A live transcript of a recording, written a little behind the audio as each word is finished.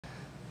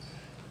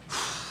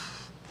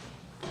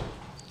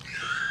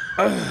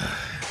All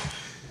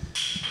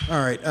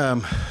right.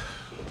 All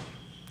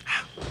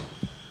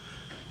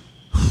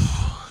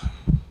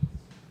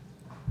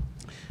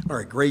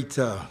right. Great.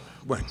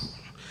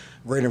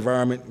 Great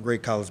environment.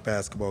 Great college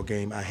basketball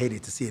game. I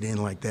hated to see it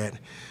end like that.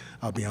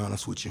 I'll be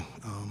honest with you.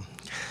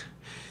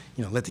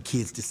 Let the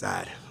kids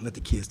decide. Let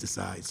the kids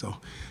decide. So,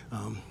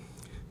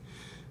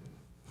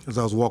 as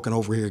I was walking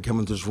over here,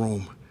 coming to this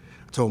room,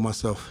 I told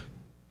myself,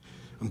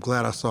 I'm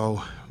glad I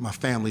saw my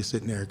family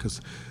sitting there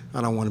because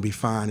I don't want to be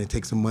fined and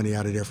take some money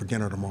out of there for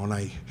dinner tomorrow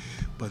night.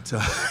 But so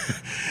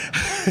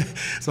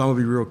I'm gonna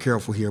be real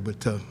careful here.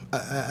 But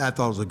I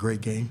thought it was a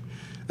great game.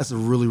 That's a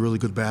really, really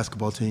good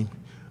basketball team.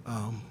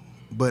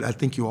 But I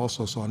think you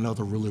also saw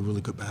another really,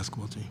 really good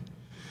basketball team.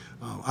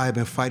 I have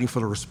been fighting for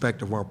the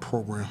respect of our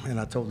program, and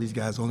I told these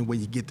guys the only way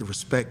you get the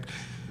respect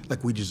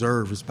like we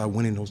deserve is by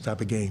winning those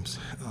type of games.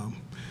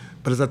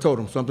 But as I told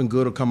them, something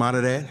good will come out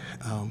of that.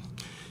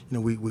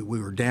 We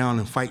were down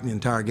and fighting the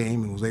entire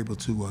game and was able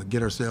to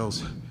get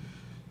ourselves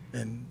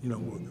and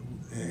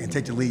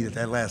take the lead at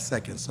that last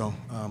second. So,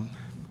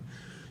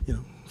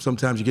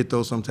 sometimes you get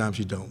those, sometimes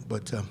you don't.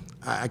 But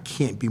I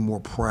can't be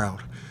more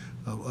proud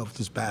of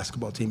this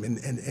basketball team.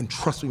 And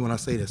trust me when I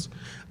say this,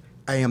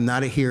 I am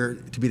not here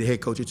to be the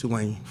head coach at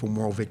Tulane for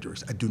moral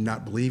victories. I do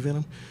not believe in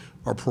them.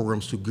 Our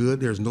program's too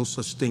good. There's no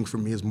such thing for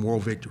me as moral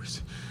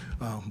victories.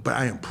 But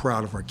I am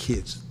proud of our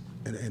kids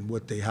and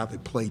how they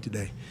played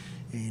today.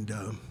 And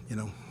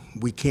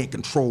we can't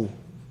control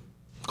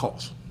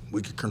calls.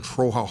 We can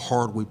control how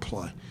hard we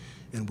play,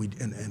 and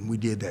we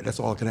did that. That's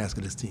all I can ask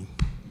of this team.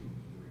 You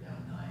were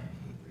down 9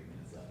 with 3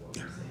 minutes left. What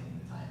were you saying in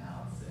the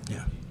timeouts? And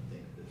Yeah. do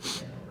you think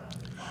that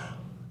around the bottom?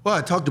 Well,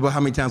 I talked about how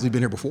many times we've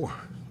been here before.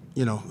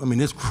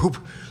 This group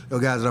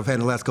of guys that I've had in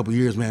the last couple of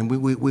years, man,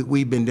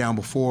 we've been down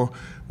before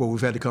where we've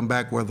had to come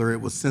back, whether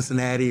it was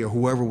Cincinnati or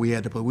whoever we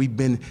had to play. We've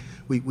been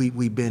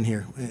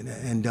here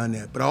and done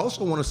that. But I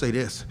also want to say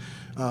this.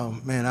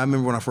 Man, I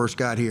remember when I first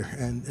got here,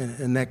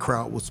 and that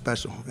crowd was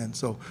special. And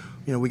so,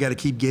 we got to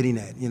keep getting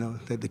that,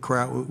 that the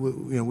crowd,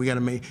 we got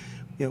to make,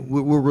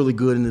 we're really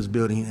good in this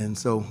building. And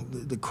so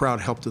the crowd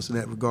helped us in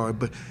that regard.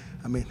 But,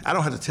 I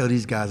don't have to tell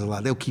these guys a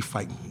lot. They'll keep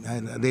fighting.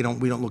 We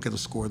don't look at the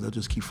score. They'll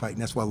just keep fighting.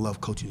 That's why I love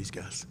coaching these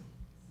guys.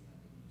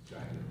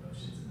 Track your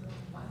emotions in the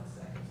final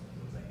seconds when it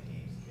feels like the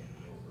game's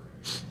getting over and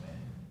you're going to win.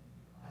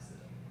 I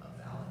said a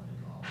foul in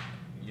the call.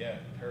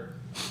 Yeah, it hurt.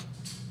 It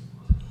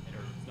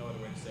hurt. There's no other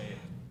way to say it.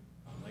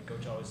 Like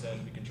Coach always says,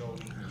 we control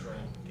what we can control.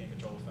 Can't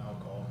control the foul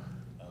call.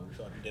 We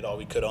felt like we did all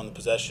we could on the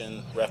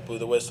possession. Ref blew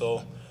the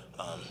whistle.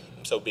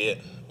 So be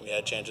it. We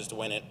had chances to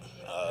win it.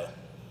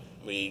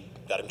 We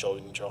got to control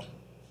what we can control.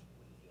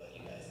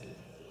 You guys did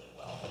really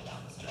well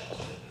down the stretch.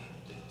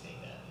 Didn't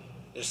take that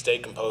lead. Just stay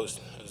composed.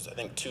 It was, I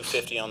think,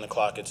 2:50 on the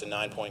clock. It's a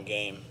 9-point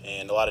game,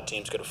 and a lot of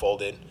teams could have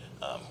folded.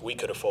 We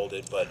could have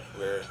folded, but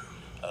we're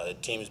a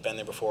team who's been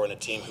there before and a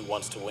team who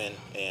wants to win,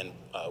 and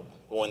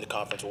we'll win the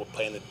conference, we'll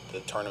play in the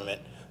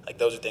tournament. Like,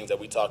 those are things that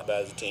we talk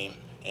about as a team,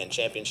 and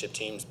championship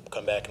teams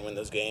come back and win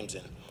those games,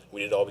 and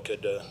we did all we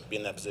could to be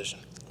in that position.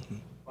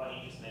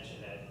 Ronnie, you just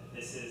mentioned that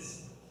this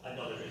is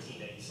another good team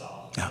that you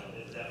saw. Yeah.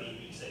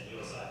 You said you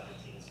also have a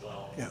good team as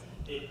well. Yeah.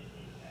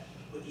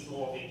 With these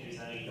moral victories,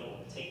 I know you don't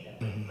want to take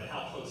them, but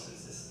how close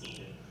is this team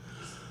to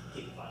just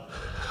keep the final?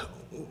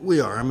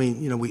 We are.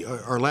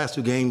 Our last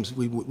two games,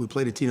 we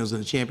played the team that was in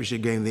the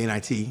championship game, the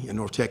NIT in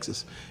North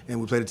Texas,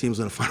 and we played the teams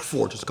in the Final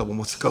Four just a couple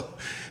months ago.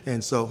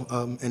 And so,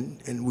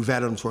 and we've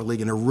added them to our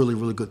league, and they're really,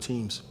 really good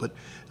teams. But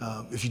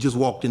if you just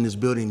walked in this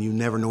building and you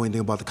never know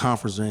anything about the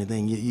conference or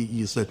anything,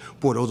 you said,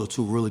 boy, those are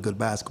two really good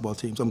basketball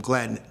teams. I'm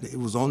glad it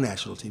was on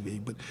national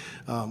TV. But,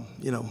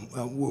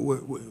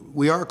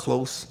 we are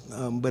close.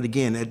 But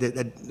again,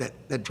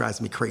 that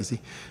drives me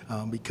crazy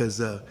because,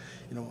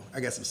 I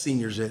got some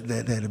seniors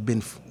that have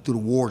been through the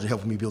wars and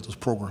helping me build this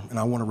program, and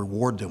I want to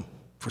reward them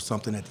for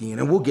something at the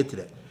end. And we'll get to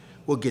that.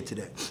 We'll get to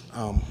that.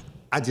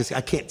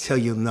 I can't tell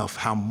you enough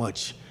how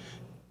much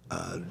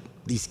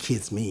these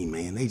kids mean,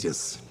 man. They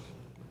just,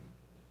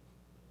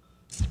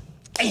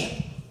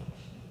 hey.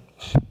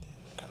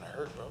 Kind of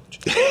hurt,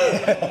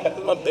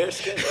 bro. My bare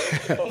skin,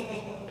 bro.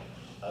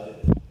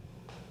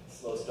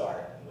 Slow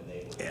start when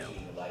they were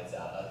shooting the lights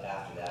out.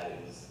 After that, it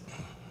was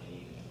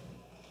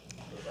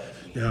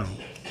Yeah.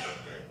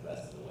 the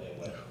rest of the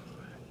way.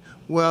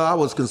 Well, I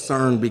was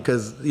concerned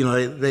because,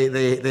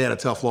 they had a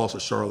tough loss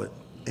at Charlotte.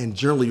 And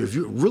generally, if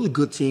you're really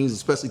good teams,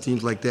 especially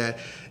teams like that,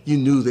 you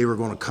knew they were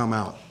going to come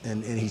out.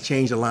 And he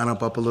changed the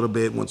lineup up a little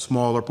bit, went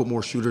smaller, put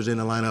more shooters in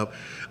the lineup.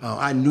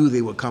 I knew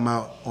they would come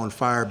out on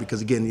fire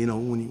because, again,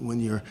 when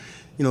you're,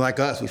 like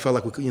us, we felt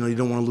like, you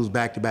don't want to lose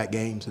back-to-back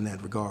games in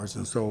that regards.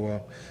 And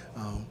so,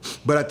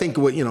 but I think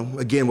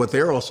what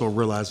they're also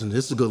realizing,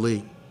 this is a good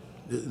league.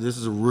 This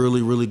is a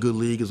really, really good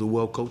league. It's a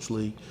well-coached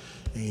league.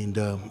 And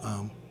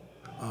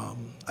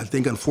I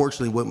think,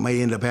 unfortunately, what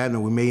may end up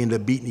happening, we may end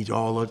up beating each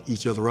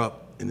other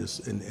up in this,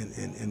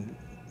 and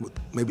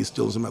maybe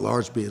still some at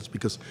large bids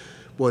because,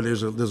 boy,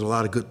 there's a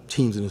lot of good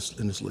teams in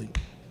this league.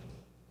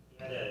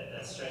 You had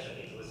that stretch, I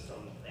think it was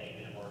from the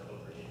 8-minute mark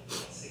over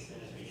 6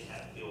 minutes where you didn't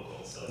have field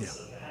goals. So it's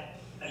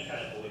how do you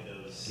kind of avoid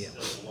those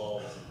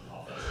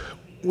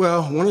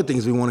Well, one of the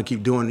things we want to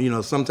keep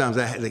doing, sometimes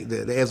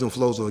the ebbs and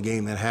flows of a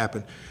game that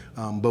happen,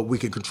 but we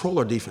can control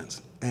our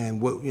defense.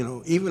 And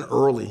even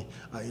early,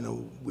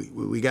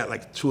 we got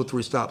like 2 or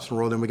 3 stops in a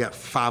row, then we got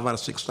 5 out of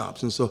 6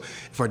 stops. And so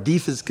if our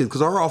defense,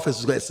 because our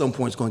offense is at some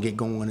point is going to get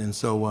going, and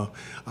so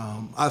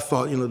I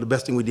thought, the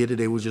best thing we did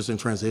today was just in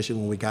transition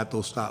when we got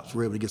those stops, we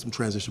were able to get some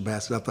transition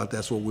baskets. I thought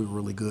that's what we were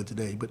really good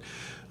today.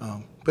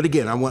 But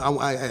again, I want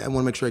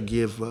to make sure I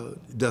give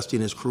Dusty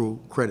and his crew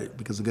credit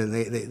because again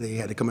they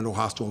had to come into a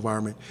hostile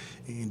environment,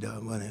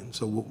 and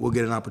so we'll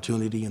get an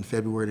opportunity in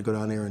February to go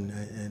down there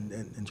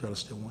and try to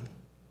steal one.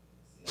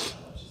 How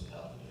much does it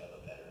help when you have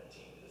a veteran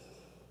team? This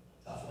is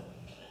a tough one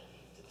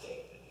to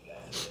take, but you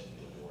guys have been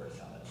doing yours.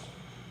 How much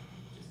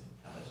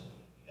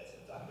you guys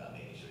can talk about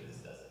making sure this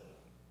doesn't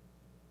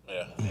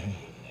affect you in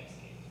the next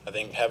game? I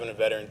think having a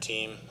veteran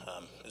team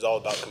is all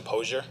about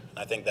composure. And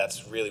I think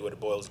that's really what it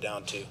boils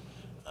down to.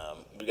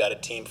 We got a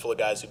team full of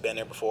guys who've been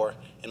there before,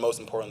 and most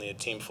importantly, a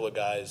team full of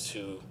guys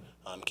who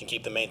can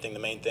keep the main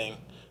thing.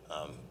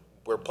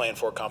 We're playing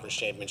for a conference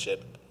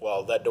championship.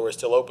 While that door is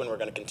still open, we're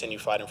going to continue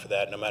fighting for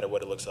that no matter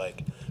what it looks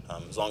like.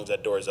 As long as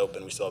that door is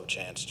open, we still have a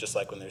chance. Just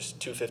like when there's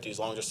 250, as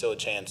long as there's still a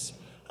chance,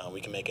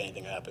 we can make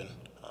anything happen.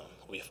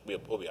 We'll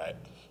be all right.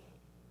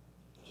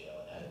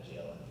 Jalen out of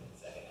jail in the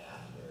second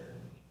half. We're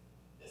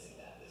missing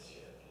that this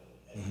year.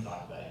 And you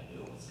talked about you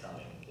knew it was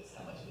coming. Just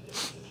how much of a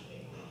difference does it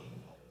make when he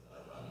goes on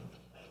a run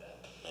like that?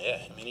 Yeah,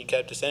 I mean, he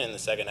kept us in the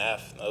second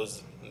half. That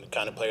was the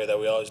kind of player that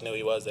we always knew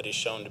he was, that he's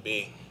shown to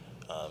be.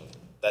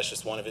 That's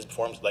just one of his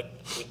performances. Like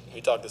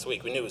we talked this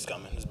week, we knew it was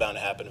coming. It was bound to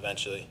happen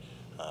eventually.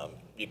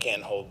 You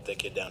can't hold the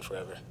kid down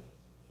forever.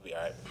 We'll be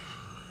all right.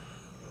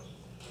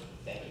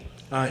 Thank you.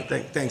 All right,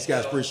 thanks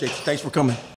guys, appreciate you. Thanks for coming.